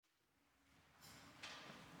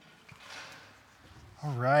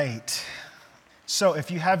All right. So if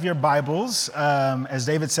you have your Bibles, as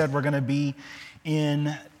David said, we're going to be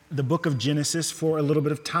in the book of Genesis for a little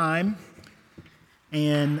bit of time.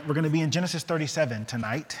 And we're going to be in Genesis 37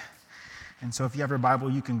 tonight. And so if you have your Bible,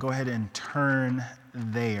 you can go ahead and turn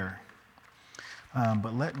there.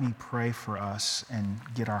 But let me pray for us and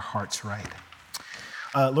get our hearts right.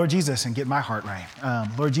 Lord Jesus, and get my heart right.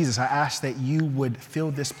 Lord Jesus, I ask that you would fill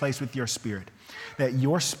this place with your spirit, that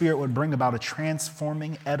your spirit would bring about a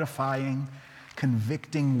transforming, edifying,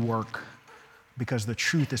 convicting work because the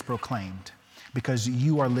truth is proclaimed, because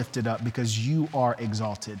you are lifted up, because you are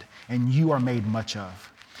exalted, and you are made much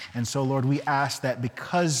of. And so, Lord, we ask that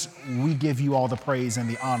because we give you all the praise and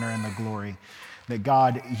the honor and the glory, that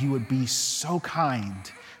God, you would be so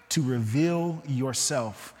kind to reveal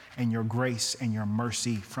yourself and your grace and your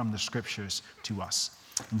mercy from the scriptures to us.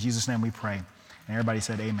 In Jesus' name we pray. And everybody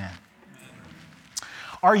said amen.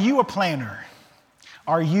 Are you a planner?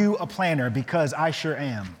 Are you a planner? Because I sure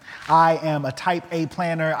am. I am a type A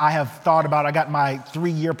planner. I got my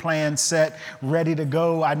 3-year plan set, ready to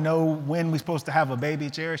go. I know when we're supposed to have a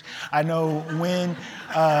baby, Cherish. I know when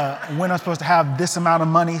I'm supposed to have this amount of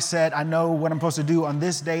money set. I know what I'm supposed to do on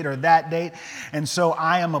this date or that date. And so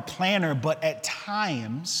I am a planner, but at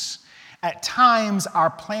times our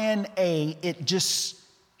plan A, it just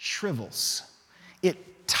shrivels.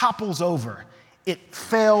 It topples over. It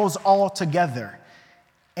fails altogether.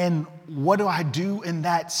 And what do I do in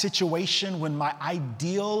that situation when my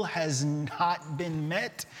ideal has not been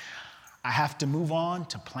met? I have to move on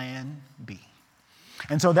to plan B.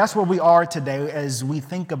 And so that's where we are today as we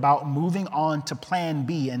think about moving on to plan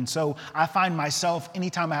B. And so I find myself,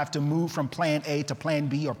 anytime I have to move from plan A to plan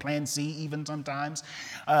B or plan C even sometimes,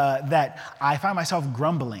 that I find myself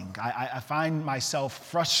grumbling. I find myself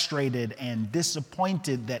frustrated and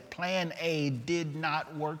disappointed that plan A did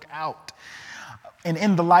not work out. And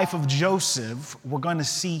in the life of Joseph, we're going to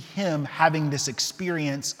see him having this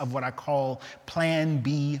experience of what I call plan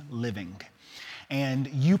B living. And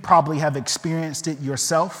you probably have experienced it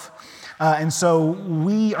yourself. And so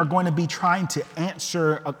we are going to be trying to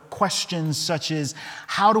answer questions such as,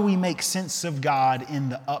 how do we make sense of God in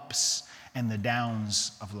the ups and the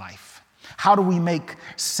downs of life? How do we make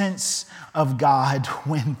sense of God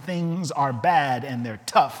when things are bad and they're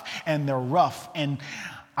tough and they're rough? And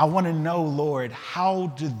I want to know, Lord, how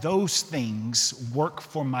do those things work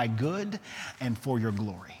for my good and for your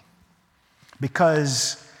glory?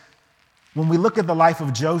 Because when we look at the life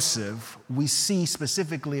of Joseph, we see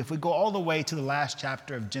specifically, if we go all the way to the last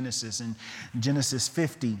chapter of Genesis, in Genesis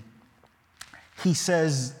 50, he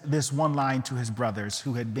says this one line to his brothers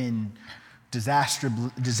who had been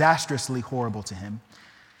disastrously horrible to him.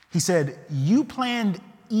 He said, "You planned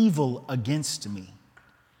evil against me,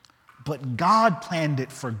 but God planned it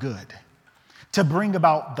for good, to bring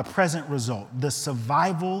about the present result, the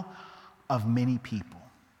survival of many people."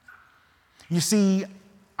 You see,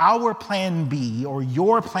 our plan B, or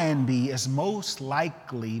your plan B, is most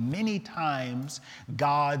likely many times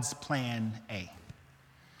God's plan A.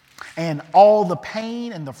 And all the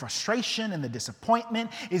pain and the frustration and the disappointment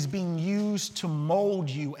is being used to mold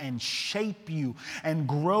you and shape you and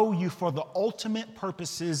grow you for the ultimate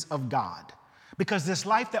purposes of God. Because this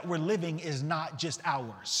life that we're living is not just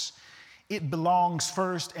ours. It belongs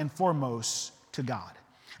first and foremost to God.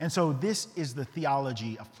 And so this is the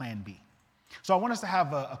theology of plan B. So I want us to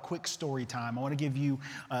have a quick story time. I want to give you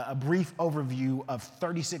a brief overview of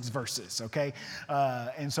 36 verses, okay?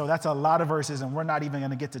 And so that's a lot of verses, and we're not even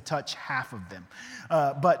going to get to touch half of them.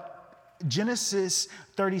 But Genesis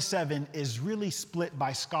 37 is really split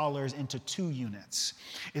by scholars into 2 units.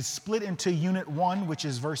 It's split into unit 1, which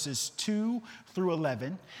is verses 2 through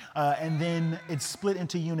 11, and then it's split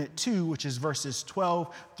into unit 2, which is verses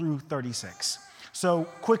 12 through 36. So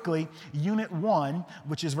quickly, unit 1,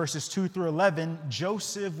 which is verses 2 through 11,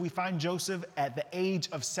 we find Joseph at the age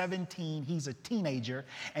of 17. He's a teenager,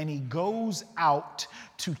 and he goes out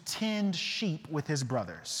to tend sheep with his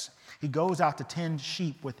brothers. He goes out to tend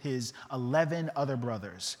sheep with his 11 other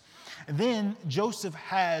brothers. And then Joseph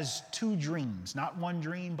has 2 dreams, not one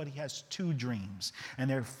dream, but he has 2 dreams. And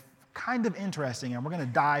they're kind of interesting, and we're going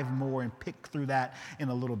to dive more and pick through that in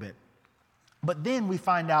a little bit. But then we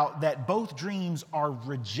find out that both dreams are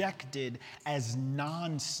rejected as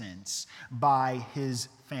nonsense by his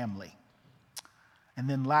family. And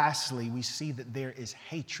then lastly, we see that there is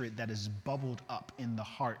hatred that is bubbled up in the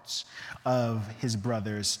hearts of his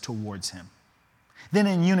brothers towards him. Then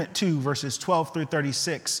in unit 2, verses 12 through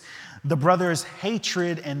 36, the brothers'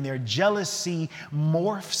 hatred and their jealousy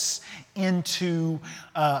morphs into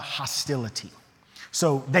hostility.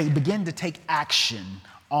 So they begin to take action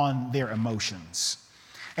on their emotions.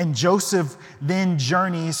 And Joseph then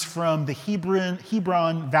journeys from the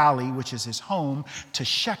Hebron Valley, which is his home, to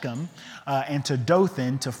Shechem and to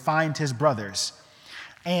Dothan to find his brothers.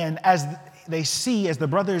 And as the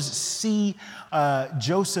brothers see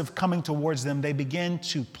Joseph coming towards them, they begin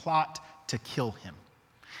to plot to kill him.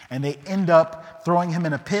 And they end up throwing him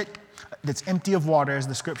in a pit that's empty of water, as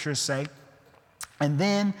the scriptures say. And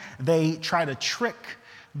then they try to trick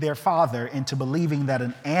their father into believing that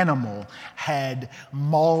an animal had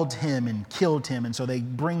mauled him and killed him. And so they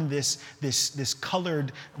bring this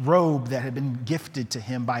colored robe that had been gifted to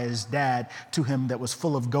him by his dad to him that was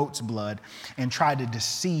full of goat's blood and try to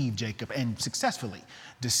deceive Jacob and successfully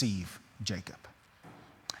deceive Jacob.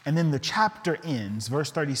 And then the chapter ends, verse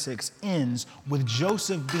 36 ends with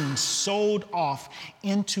Joseph being sold off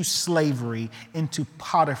into slavery into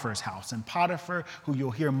Potiphar's house. And Potiphar, who you'll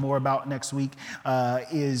hear more about next week,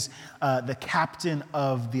 is the captain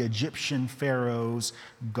of the Egyptian Pharaoh's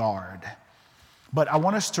guard. But I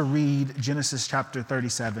want us to read Genesis chapter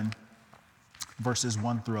 37, verses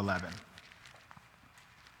 1 through 11.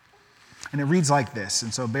 And it reads like this,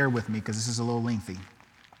 and so bear with me because this is a little lengthy.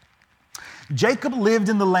 Jacob lived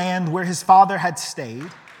in the land where his father had stayed,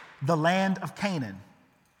 the land of Canaan.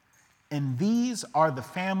 And these are the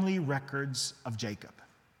family records of Jacob.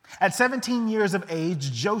 At 17 years of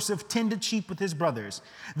age, Joseph tended sheep with his brothers.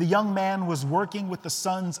 The young man was working with the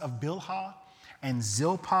sons of Bilhah and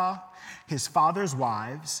Zilpah, his father's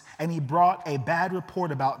wives, and he brought a bad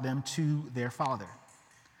report about them to their father.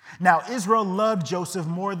 Now, Israel loved Joseph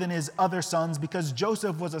more than his other sons because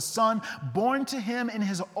Joseph was a son born to him in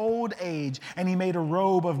his old age, and he made a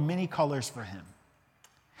robe of many colors for him.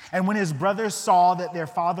 And when his brothers saw that their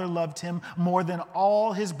father loved him more than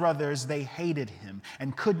all his brothers, they hated him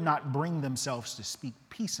and could not bring themselves to speak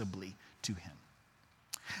peaceably to him.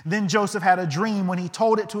 Then Joseph had a dream. When he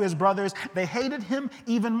told it to his brothers, they hated him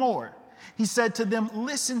even more. He said to them,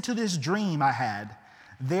 "Listen to this dream I had.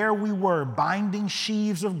 There we were, binding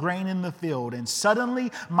sheaves of grain in the field, and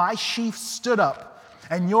suddenly my sheaf stood up,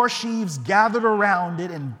 and your sheaves gathered around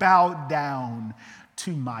it and bowed down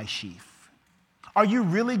to my sheaf. Are you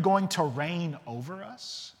really going to reign over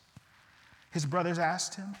us?" His brothers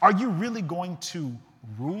asked him. "Are you really going to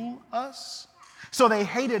rule us?" So they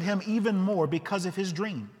hated him even more because of his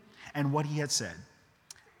dream and what he had said.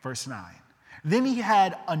 Verse 9. Then he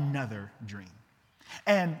had another dream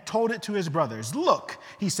and told it to his brothers. "Look,"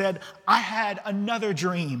 he said, "I had another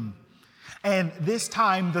dream. And this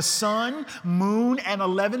time the sun, moon, and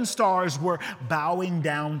 11 stars were bowing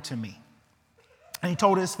down to me." And he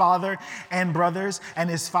told his father and brothers, and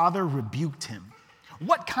his father rebuked him.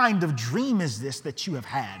 "What kind of dream is this that you have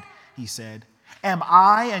had?" he said. "Am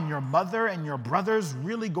I and your mother and your brothers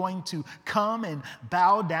really going to come and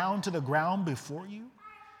bow down to the ground before you?"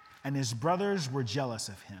 And his brothers were jealous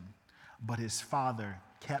of him, but his father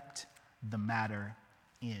kept the matter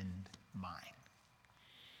in mind.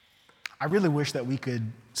 I really wish that we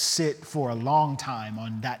could sit for a long time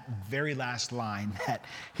on that very last line, that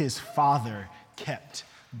his father kept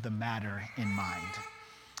the matter in mind.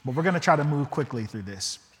 But we're going to try to move quickly through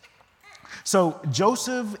this. So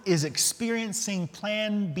Joseph is experiencing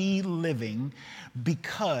Plan B living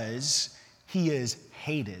because he is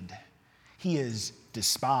hated, he is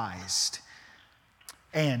despised,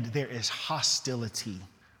 and there is hostility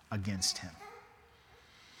against him.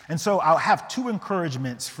 And so I'll have two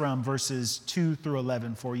encouragements from verses 2 through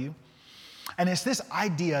 11 for you. And it's this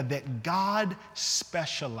idea that God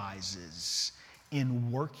specializes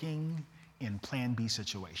in working in Plan B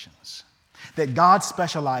situations. That God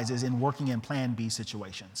specializes in working in Plan B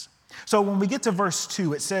situations. So when we get to verse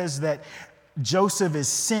 2, it says that Joseph is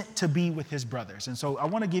sent to be with his brothers. And so I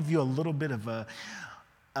want to give you a little bit of a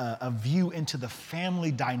view into the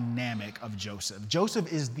family dynamic of Joseph.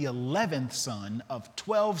 Joseph is the 11th son of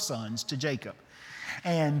 12 sons to Jacob.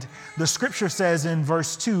 And the scripture says in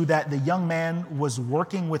verse 2 that the young man was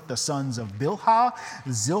working with the sons of Bilhah,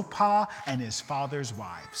 Zilpah, and his father's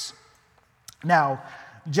wives. Now,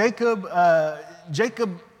 Jacob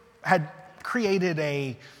had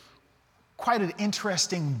created quite an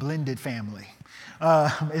interesting blended family,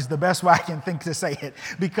 is the best way I can think to say it,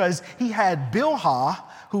 because he had Bilhah,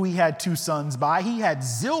 who he had 2 sons by. He had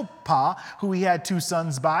Zilpah, who he had 2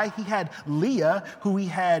 sons by. He had Leah, who he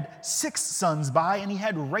had 6 sons by. And he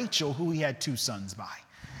had Rachel, who he had 2 sons by.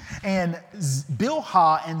 And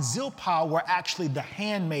Bilhah and Zilpah were actually the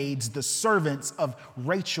handmaids, the servants of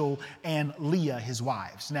Rachel and Leah, his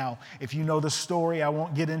wives. Now, if you know the story, I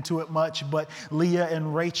won't get into it much, but Leah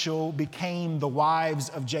and Rachel became the wives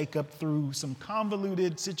of Jacob through some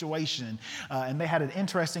convoluted situation. And they had an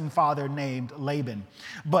interesting father named Laban.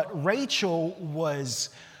 But Rachel was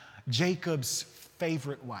Jacob's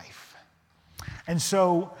favorite wife. And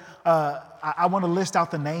so I want to list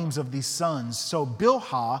out the names of these sons. So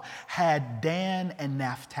Bilhah had Dan and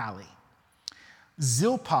Naphtali.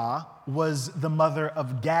 Zilpah was the mother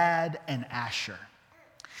of Gad and Asher.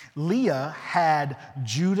 Leah had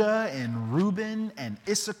Judah and Reuben and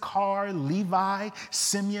Issachar, Levi,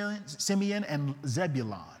 Simeon and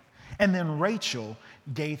Zebulun. And then Rachel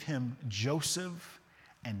gave him Joseph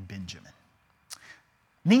and Benjamin.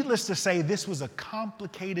 Needless to say, this was a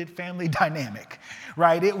complicated family dynamic,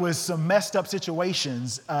 right? It was some messed up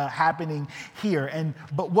situations happening here.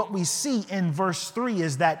 But what we see in verse 3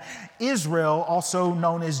 is that Israel, also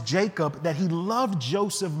known as Jacob, that he loved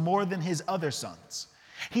Joseph more than his other sons.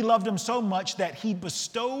 He loved him so much that he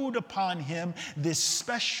bestowed upon him this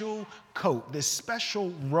special coat, this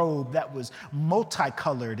special robe that was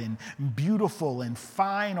multicolored and beautiful and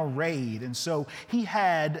fine arrayed. And so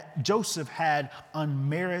Joseph had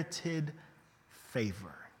unmerited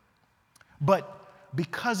favor. But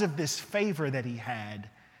because of this favor that he had,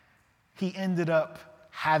 he ended up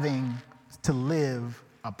having to live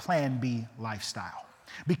a Plan B lifestyle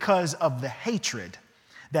because of the hatred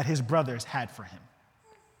that his brothers had for him.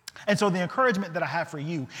 And so the encouragement that I have for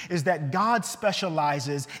you is that God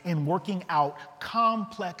specializes in working out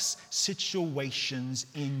complex situations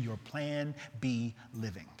in your Plan B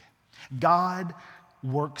living. God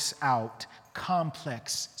works out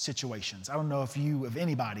complex situations. I don't know if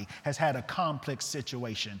anybody has had a complex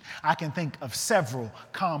situation. I can think of several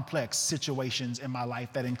complex situations in my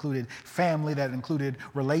life that included family, that included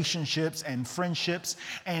relationships and friendships,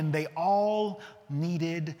 and they all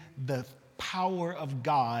needed the power of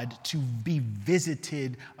God to be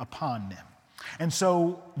visited upon them. And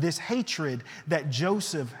so this hatred that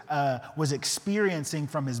Joseph was experiencing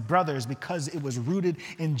from his brothers, because it was rooted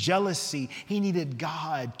in jealousy, he needed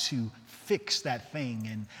God to fix that thing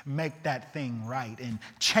and make that thing right and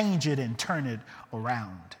change it and turn it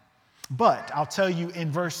around. But I'll tell you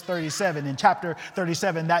in chapter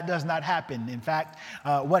 37, that does not happen. In fact,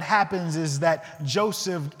 what happens is that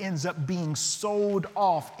Joseph ends up being sold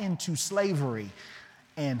off into slavery,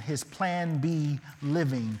 and his Plan B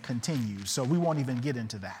living continues. So we won't even get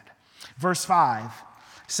into that. Verse 5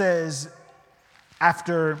 says,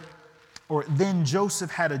 then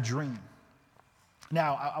Joseph had a dream.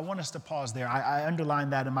 Now, I want us to pause there. I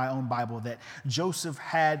underlined that in my own Bible, that Joseph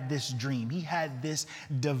had this dream. He had this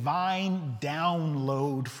divine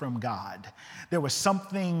download from God. There was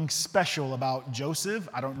something special about Joseph,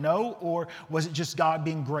 I don't know, or was it just God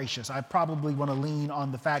being gracious? I probably want to lean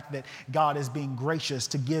on the fact that God is being gracious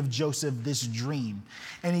to give Joseph this dream.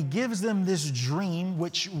 And he gives them this dream,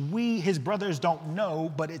 which his brothers, don't know,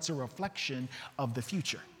 but it's a reflection of the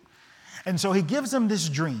future. And so he gives them this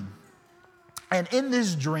dream. And in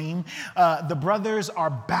this dream, the brothers are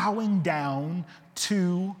bowing down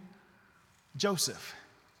to Joseph.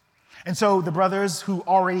 And so the brothers who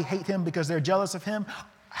already hate him because they're jealous of him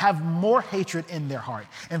have more hatred in their heart.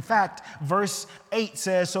 In fact, verse 8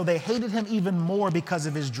 says, so they hated him even more because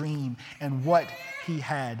of his dream and what he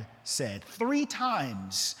had said. 3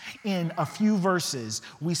 times in a few verses,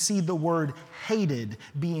 we see the word hated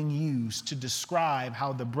being used to describe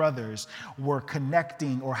how the brothers were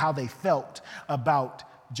connecting or how they felt about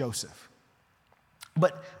Joseph.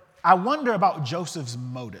 But I wonder about Joseph's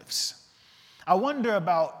motives. I wonder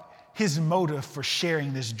about his motive for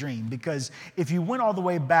sharing this dream, because if you went all the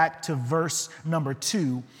way back to verse number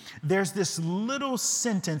 2, there's this little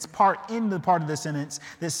part of the sentence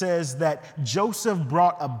that says that Joseph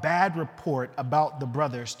brought a bad report about the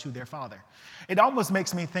brothers to their father. It almost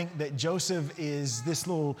makes me think that Joseph is this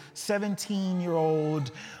little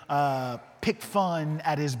 17-year-old pick fun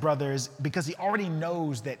at his brothers because he already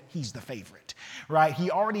knows that he's the favorite, right? He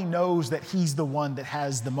already knows that he's the one that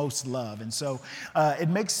has the most love. And so it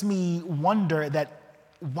makes me wonder that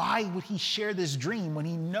why would he share this dream when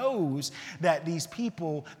he knows that these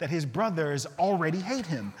people, that his brothers already hate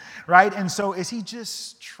him, right? And so is he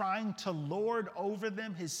just trying to lord over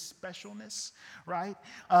them his specialness, right?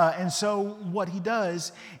 And so what he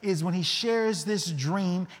does is when he shares this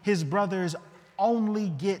dream, his brothers only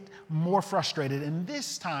get more frustrated. And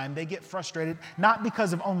this time they get frustrated not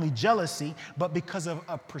because of only jealousy, but because of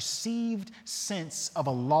a perceived sense of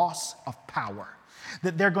a loss of power.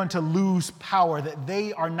 that they're going to lose power, that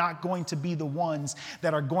they are not going to be the ones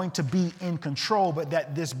that are going to be in control, but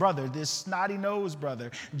that this brother, this snotty-nosed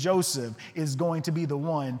brother, Joseph, is going to be the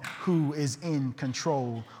one who is in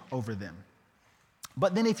control over them.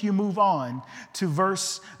 But then if you move on to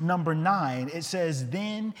verse number 9, it says,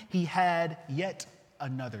 then he had yet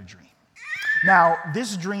another dream. Now,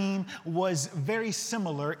 this dream was very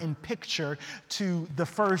similar in picture to the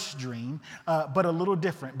first dream, but a little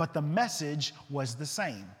different. But the message was the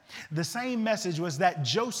same. The same message was that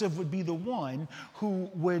Joseph would be the one who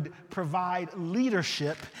would provide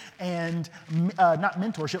leadership and not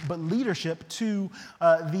mentorship, but leadership to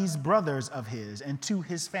these brothers of his and to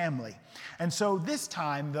his family. And so this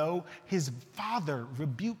time, though, his father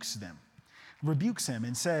rebukes him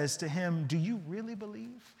and says to him, do you really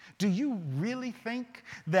believe? Do you really think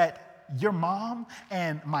that your mom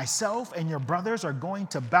and myself and your brothers are going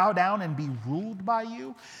to bow down and be ruled by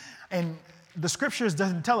you? And the scriptures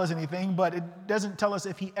doesn't tell us anything, but it doesn't tell us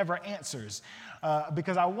if he ever answers.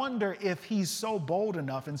 Because I wonder if he's so bold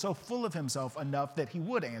enough and so full of himself enough that he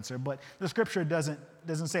would answer. But the scripture doesn't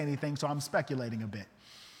say anything, so I'm speculating a bit.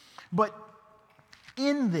 But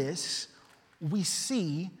in this, we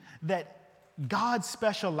see that God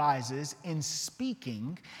specializes in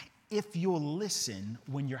speaking if you'll listen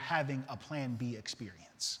when you're having a plan B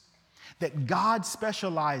experience. That God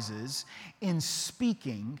specializes in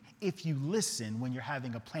speaking if you listen when you're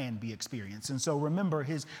having a plan B experience. And so remember,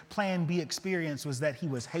 his plan B experience was that he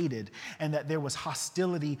was hated and that there was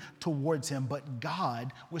hostility towards him, but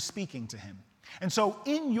God was speaking to him. And so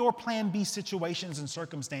in your plan B situations and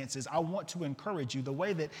circumstances, I want to encourage you the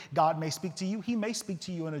way that God may speak to you. He may speak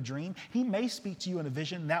to you in a dream. He may speak to you in a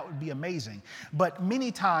vision. That would be amazing. But many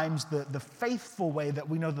times the faithful way that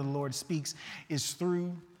we know that the Lord speaks is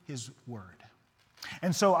through his word.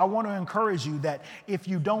 And so I want to encourage you that if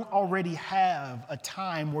you don't already have a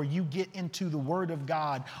time where you get into the Word of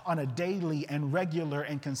God on a daily and regular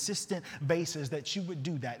and consistent basis, that you would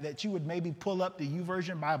do that you would maybe pull up the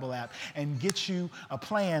YouVersion Bible app and get you a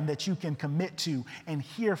plan that you can commit to and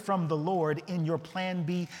hear from the Lord in your plan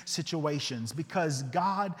B situations, because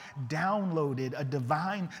God downloaded a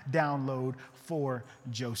divine download for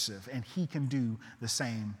Joseph, and he can do the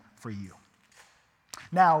same for you.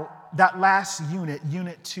 Now, that last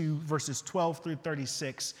unit 2, verses 12 through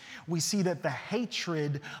 36, we see that the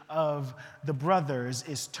hatred of the brothers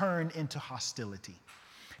is turned into hostility.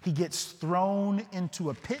 He gets thrown into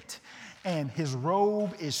a pit, and his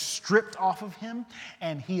robe is stripped off of him,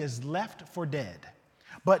 and he is left for dead.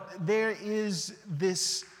 But there is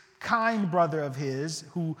this kind brother of his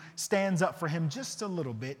who stands up for him just a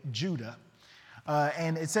little bit, Judah.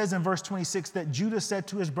 And it says in verse 26 that Judah said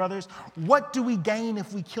to his brothers, "What do we gain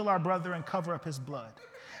if we kill our brother and cover up his blood?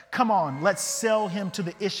 Come on, let's sell him to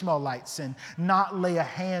the Ishmaelites and not lay a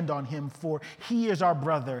hand on him, for he is our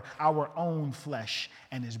brother, our own flesh."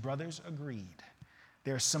 And his brothers agreed.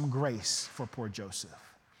 There's some grace for poor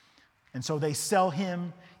Joseph. And so they sell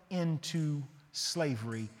him into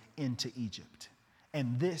slavery into Egypt.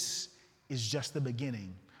 And this is just the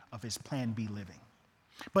beginning of his plan B living.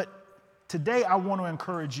 But today, I want to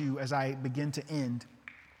encourage you as I begin to end,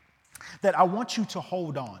 that I want you to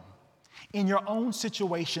hold on in your own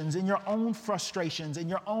situations, in your own frustrations, in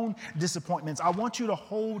your own disappointments. I want you to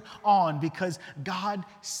hold on because God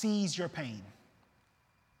sees your pain.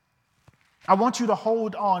 I want you to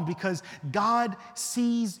hold on because God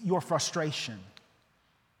sees your frustration.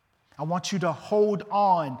 I want you to hold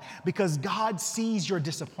on because God sees your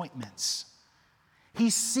disappointments. He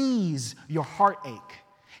sees your heartache.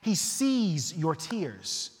 He sees your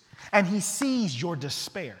tears, and he sees your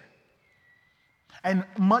despair. And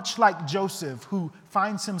much like Joseph, who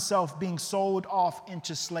finds himself being sold off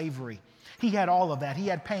into slavery, he had all of that. He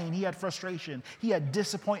had pain, he had frustration, he had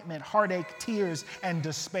disappointment, heartache, tears, and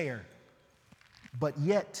despair. But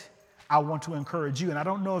yet, I want to encourage you, and I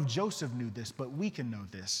don't know if Joseph knew this, but we can know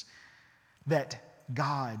this, that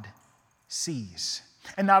God sees.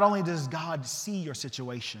 And not only does God see your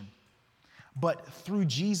situation, but through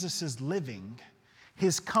Jesus' living,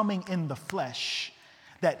 his coming in the flesh,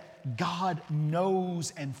 that God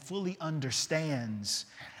knows and fully understands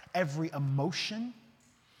every emotion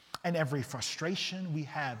and every frustration we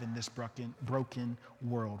have in this broken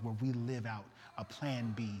world where we live out a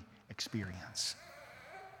plan B experience.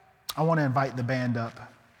 I want to invite the band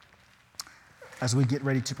up as we get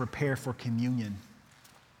ready to prepare for communion.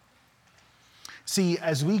 See,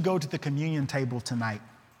 as we go to the communion table tonight,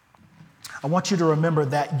 I want you to remember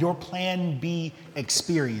that your plan B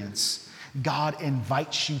experience, God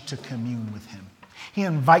invites you to commune with him. He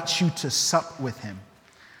invites you to sup with him,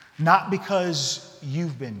 not because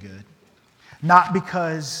you've been good, Not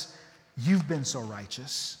because you've been so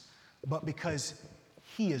righteous, but because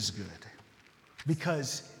he is good,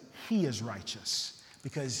 because he is righteous,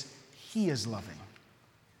 because he is loving.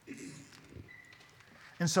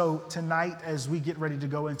 And so tonight, as we get ready to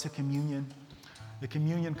go into communion, the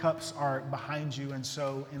communion cups are behind you. And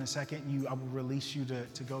so in a second, I will release you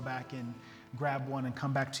to go back and grab one and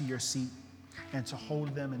come back to your seat and to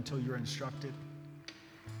hold them until you're instructed.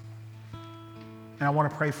 And I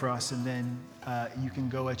want to pray for us, and then you can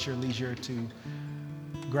go at your leisure to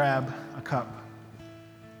grab a cup.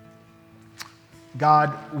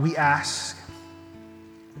 God, we ask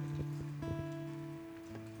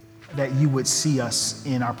that you would see us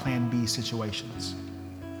in our Plan B situations.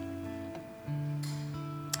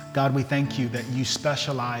 God, we thank you that you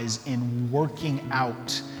specialize in working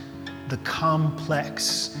out the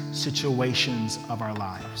complex situations of our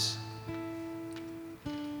lives.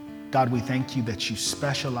 God, we thank you that you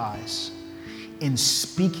specialize in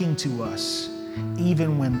speaking to us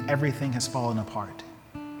even when everything has fallen apart.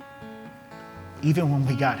 Even when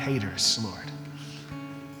we got haters, Lord,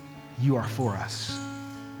 you are for us.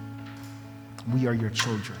 We are your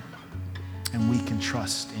children, and we can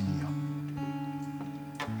trust in you.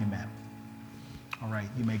 Amen. All right,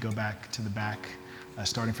 you may go back to the back,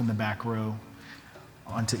 starting from the back row,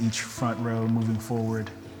 onto each front row, moving forward,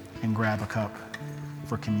 and grab a cup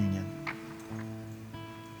for communion.